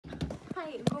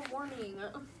light. Good morning.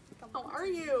 How are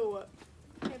you?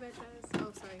 Hey, bitches.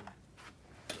 Oh, sorry.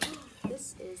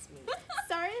 This is me.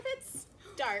 Sorry if it's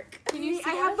dark. Can you see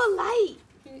I have a light.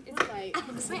 It's light.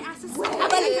 My ass is I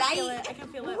have a light. I can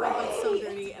feel it. My butt's so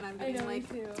dirty, and I'm getting like.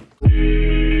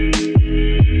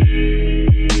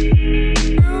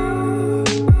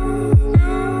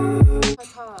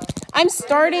 I'm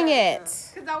starting it.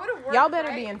 Cause that would have worked. Y'all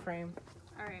better be in frame.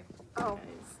 All right. Oh.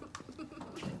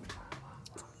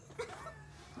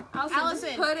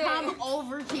 Allison, put it. come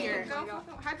over here.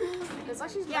 It's like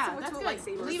she's Yeah, messing with that's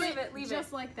two good. lightsabers. Leave it, leave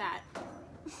just like that.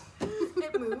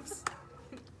 it moves.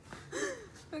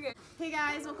 Okay. Hey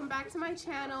guys, welcome back to my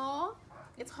channel.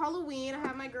 It's Halloween. I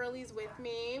have my girlies with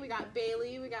me. We got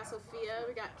Bailey, we got Sophia,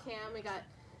 we got Cam, we got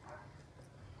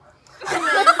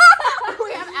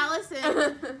we have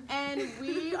Allison, and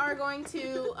we are going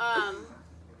to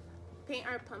paint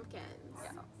our pumpkins. Yeah.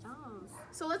 Oh.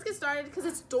 So let's get started because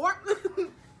it's dark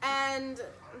and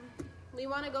we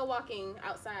want to go walking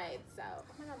outside. So oh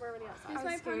my god, we're already outside. Here's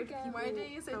my scared. pumpkin. Why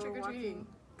did you say trick or treating?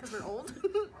 Because we're old.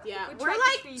 Yeah, We're we're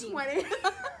like trick-or-treating. 20.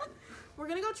 We're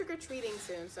gonna go trick or treating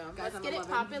soon. So Guys, let's I'm get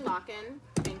 11. it poppin' lockin'.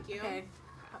 Thank you. Okay.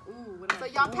 Ooh, what am So I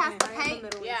y'all doing? pass the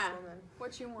paint. Yeah.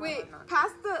 What you want? Wait, pass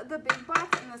the big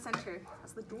box in the center.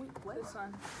 That's the joint. What? This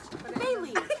one.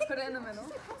 Bailey. Put it in the middle.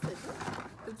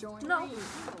 The joint. No.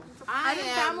 I did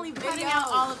am family cutting video. out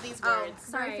all of these Oh, words.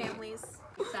 Sorry, Right. families.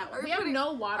 That Are we we have putting-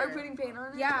 no water. Are we putting paint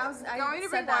on it? Yeah, I want me to said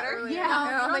bring that water? earlier. Yeah.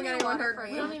 I don't we think don't need anyone water heard for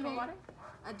me. We don't even water.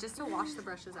 Just to wash the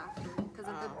brushes after, because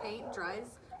if the paint dries,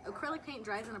 acrylic paint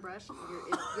dries in a brush,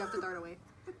 you have to throw it away.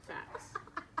 Facts.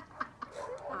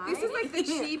 This is like the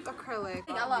cheap acrylic.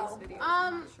 Yellow.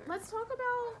 Let's talk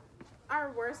about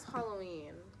our worst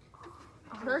Halloween.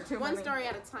 Her too. One story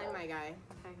at a time, my guy.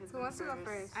 Okay, Who wants to go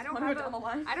first? I don't don't have have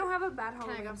a- I don't have a bad Can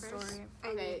I Halloween go first? story.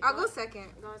 Okay, I'll go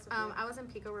second. Go ahead, Sophia. I was in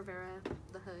Pico Rivera,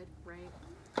 the hood, right?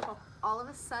 All of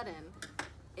a sudden,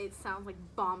 it sounds like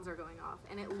bombs are going off,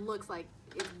 and it looks like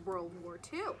it's World War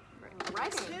II.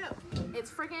 Right? It's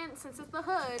freaking, since it's the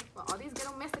hood, well, all these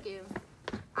ghetto Mexicans,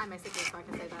 I'm Mexican, so I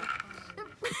can say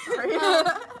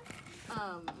that.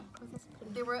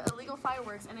 They were illegal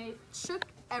fireworks, and it shook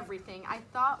everything. I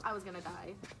thought I was gonna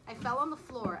die. I fell on the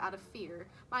floor out of fear.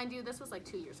 Mind you, this was like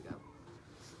 2 years ago.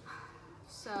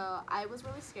 So I was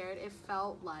really scared. It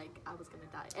felt like I was gonna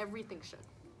die. Everything shook.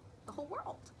 The whole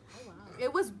world. Oh, wow.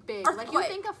 It was big. Like, you Earthquake.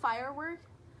 think a firework,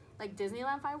 like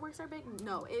Disneyland fireworks are big?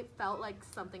 No, it felt like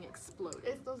something exploded.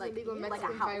 It's those like, illegal like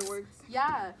Mexican a house. fireworks.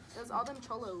 Yeah, it was all them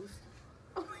cholos.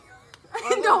 All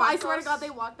No, the I swear to vatos. God, they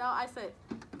walked out. I said,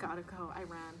 gotta go. I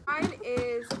ran. Mine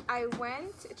is I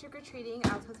went trick-or-treating.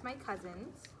 I was with my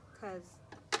cousins because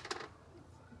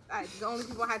the only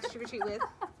people I had to trick-or-treat with.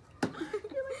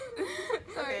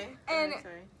 Okay. And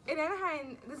sorry. in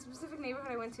Anaheim, the specific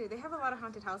neighborhood I went to, they have a lot of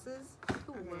haunted houses,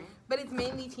 Okay. but it's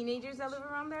mainly teenagers that live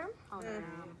around there. Oh, Mm. man.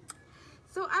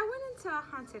 So I went into a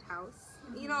haunted house.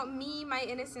 You know, me, my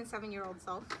innocent 7-year-old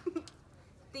self,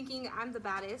 thinking I'm the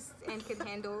baddest and can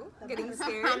handle getting I'm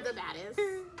scared. the baddest.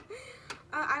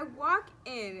 I walk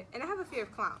in, and I have a fear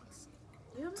of clowns.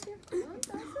 You have a fear?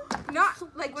 Not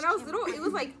like when I was little. It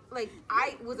was like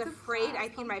I was afraid. I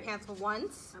peed my pants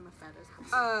once. I'm a fattest.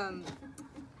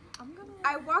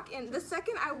 I walk in. The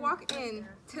second I walk in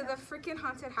to the freaking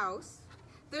haunted house,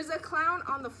 there's a clown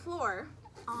on the floor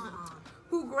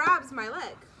who grabs my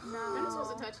leg. They're not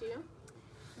supposed to touch you.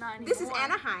 This is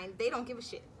Anaheim. They don't give a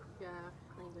shit. Yeah,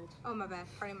 language. Oh my bad.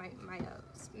 Pardon my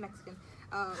Mexican.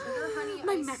 Honey,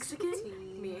 my iced Mexican?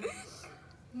 tea. Me.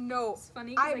 No. It's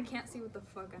funny because I- I can't see what the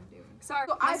fuck I'm doing. Sorry.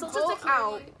 So My I social go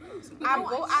out. security. I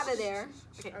go out of there.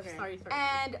 Okay, Okay. sorry.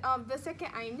 And the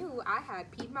second I knew, I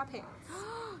had peed my pants.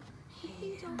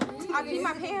 I peed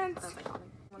my pants. That's iconic.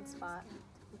 One spot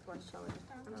with one shoulder.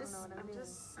 I'm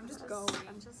just going.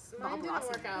 I'm just Mine Bob didn't Rossing.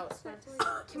 work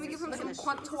out. Can we give him some If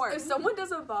contour? If someone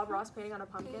does a Bob Ross painting on a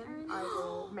pumpkin, I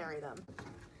will marry them.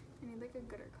 I need like a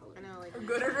gooder color. I know, like.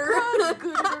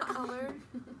 Gooder color.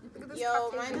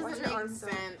 Yo, mine Watch doesn't your make arms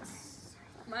sense.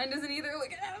 Mine doesn't either.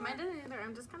 Look at that. Mine didn't either.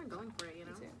 I'm just kind of going for it, you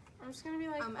know. I'm just gonna be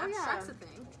like, oh Abstract's yeah. a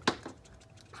thing.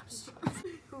 Isaac.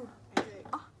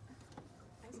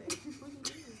 Isaac.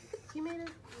 He made it.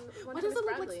 Why does it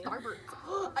look like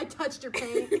Starburst? I touched your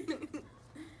paint.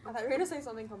 I thought you were gonna say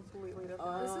something completely different.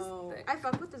 Oh. This is thick. I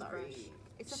fuck with this Sorry. brush.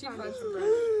 It's a She foundation fucks brush.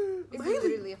 It's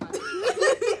literally a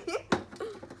foundation.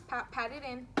 Pat it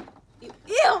in.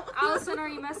 Ew! Allison, are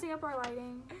you messing up our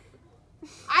lighting?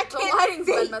 I The can't lighting's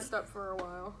see. been messed up for a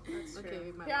while.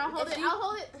 Okay, my Here, I'll hold it. I'll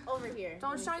hold it over here.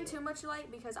 Don't Let me shine see too much light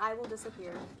because I will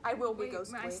disappear. I will be Wait,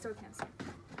 ghostly. I still can't see.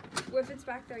 Well, if it's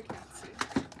back there, I can't see.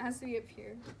 has to be up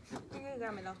here.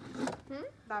 Dámelo. Hmm?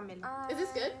 Dámelo. Is this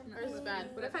good or is this bad?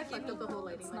 What if I fucked up the whole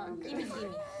lighting? It's not Gimme, good.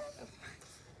 gimme.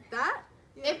 That?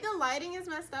 If the lighting is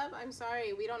messed up, I'm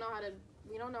sorry. We don't know how to.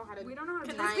 We don't know how to.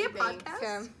 Can Nine this be a things.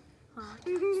 podcast?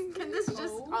 Can this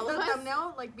just All of the us?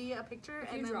 thumbnail like be a picture If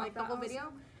and you then drop like the that, whole I'll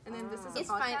video and then this is a It's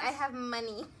podcast? fine. I have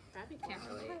money. That'd be Can't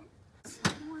relate.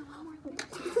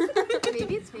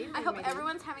 Maybe it's me. I hope maybe.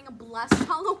 everyone's having a blessed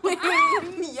Halloween.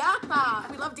 Yeah,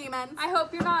 we love demons. I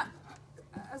hope you're not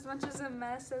as much as a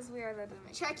mess as we are. That doesn't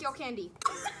make sense. Check your candy.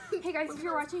 Hey guys, if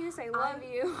you're watching this, I love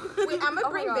you. Wait, I'm gonna Oh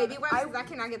my bring God. baby wipes because I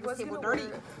cannot get this Was table gonna dirty.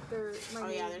 order their my Oh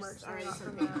yeah, new there's merch already out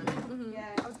some for bad. me. Yeah,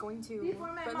 I was going to,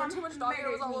 but then too much dog hair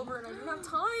was all over, and I didn't have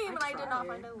time, and I did not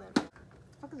find a lid.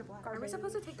 Fucking the black. Are we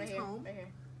supposed to take Right this here. home? Right here.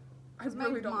 Because my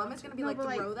mom is gonna be No, like, but,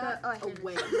 like, throw that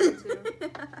away.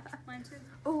 Mine too.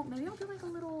 Oh, maybe I'll do like a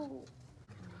little.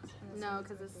 No,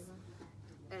 because this S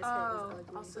hit Oh, is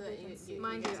ugly. Also, that you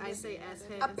Mind you, guys I can say see S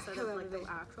it. hit instead of like the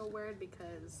actual word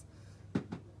because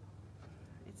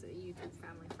it's a YouTube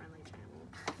family friendly channel.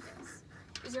 Yes.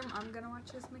 Is your mom gonna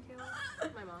watch this, Michaela?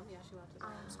 My mom, yeah, she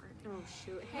watches it. Oh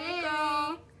shoot. Hey,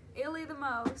 girl. Illy the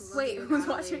most. Wait, you, who's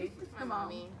Natalie. watching? My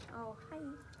mommy. Oh, hi.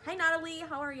 Hi, Natalie.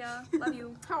 How are ya? Love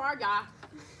you. How are ya?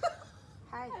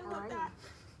 Hi, how are you?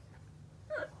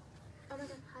 Oh my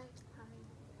god, hi.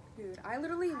 Dude, I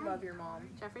literally love your mom.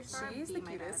 Jeffree Star, She's be the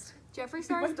my dad. cutest. Jeffree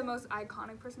Star is the most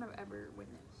iconic person I've ever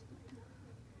witnessed.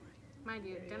 Mind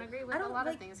you, don't agree with I a don't lot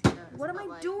like- of things he does. What am but, I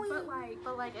like, doing?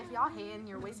 But like, if y'all hating,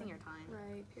 you're wasting your time.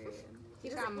 Right, period.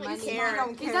 He's doesn't got really money. care. He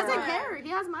Don't doesn't care. care. He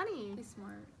has money. He's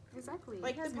smart. Exactly.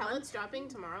 Like He the has pellets dropping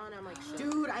tomorrow, and I'm like, shit.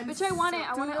 Dude, I'm Bitch, I want it. I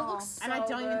Dude, want it it all. looks And I so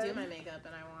don't even do good. my makeup,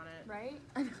 and I want it. Right?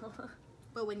 I know.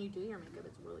 But when you do your makeup,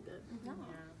 it's really good. Yeah.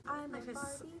 I'm Life a is-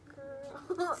 Barbie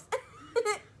girl.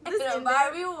 This In a in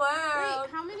Barbie there. world. Wait,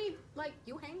 how many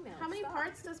You hang there. how many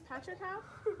parts does Patrick have?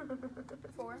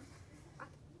 4.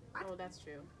 Oh, that's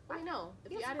true. Wait, no.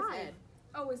 If He you has add his 5. head.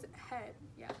 Oh, is it head?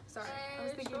 Yeah. Sorry. I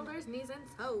was thinking. shoulders, knees, and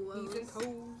toes. Knees and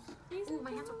toes. Ooh,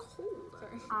 my hands are cold.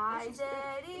 Sorry. Eyes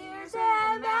and ears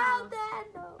and mouth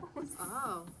and nose.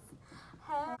 Oh.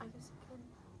 I guess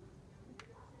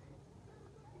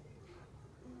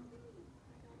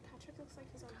Patrick looks like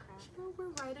he's on crack. Oh, we're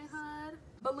riding hood.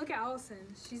 But look at Allison.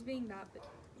 She's being that bitch.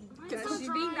 Mine's Yeah, so she's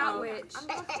being dry. that witch. I'm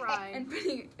gonna cry. And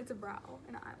putting it's a brow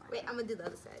and an eyeliner. Wait, I'm gonna do the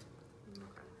other side.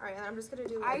 Alright, and I'm just gonna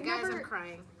do I like Guys, never- I'm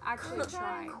crying. Actually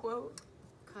try. quote.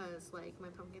 Because, like, my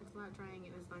pumpkin's not drying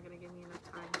and it's not gonna give me enough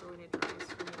time so when it dries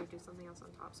for me to do something else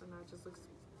on top. So now it just looks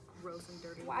gross and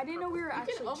dirty. Well, I didn't know we were You can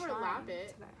actually overlap trying it.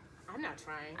 today. I'm not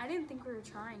trying. I didn't think we were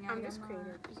trying. I'm I just am creative.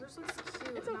 not. Yours looks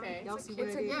cute. It's okay. Y'all It's see cute.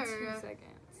 what It it took me is? 2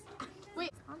 seconds.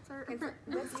 Sponsor.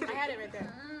 I had it right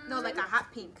there. No, like a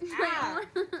hot pink. Ah.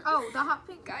 Oh, the hot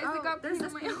pink. Guys, oh, I got there's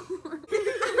paint on this my pink. arm.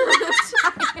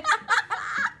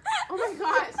 Oh my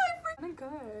gosh. Kinda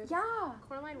good. Yeah.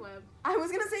 Coraline Webb. I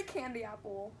was gonna say candy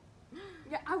apple.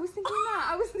 Yeah, I was thinking that.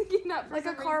 I was thinking that. For Like a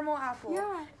some reason. caramel apple.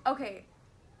 Yeah. Okay.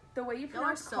 The way you Y'all are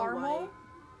pronounce so caramel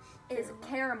white. is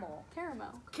caramel.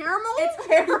 Caramel. Caramel? It's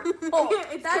caramel.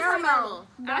 It's That's how you- caramel.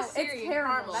 No, Ask it's Siri.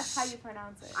 caramel. Caramel. That's how you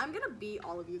pronounce it. I'm gonna beat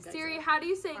all of you guys. Siri, up. how do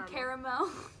you say Caramel. caramel?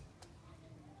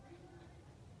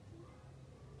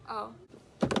 Oh.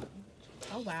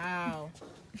 Oh wow.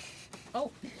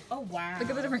 Oh wow. Look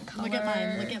at the different colors. Look at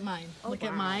mine. Look at mine. Look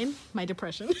at mine. My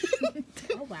depression.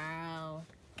 Oh wow.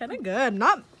 Kind of good.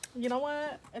 Not. You know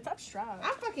what? It's abstract.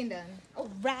 I'm fucking done. Oh,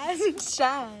 rise and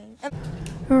shine.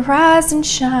 Rise and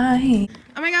shine.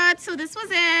 Oh my god, so this was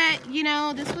it. You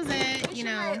know, this was it. You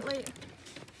know.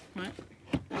 What?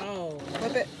 Oh.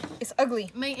 Whip it. It's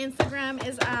ugly. My Instagram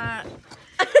is at.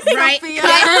 Right. Sophia.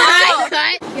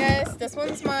 Cut. Yes, this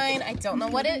one's mine. I don't know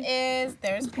what it is.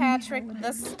 There's Patrick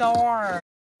the star.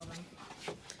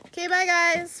 Okay, bye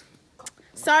guys.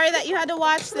 Sorry that you had to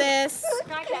watch this.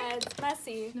 Crackheads.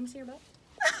 Messy. Let me see your butt.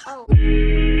 Oh.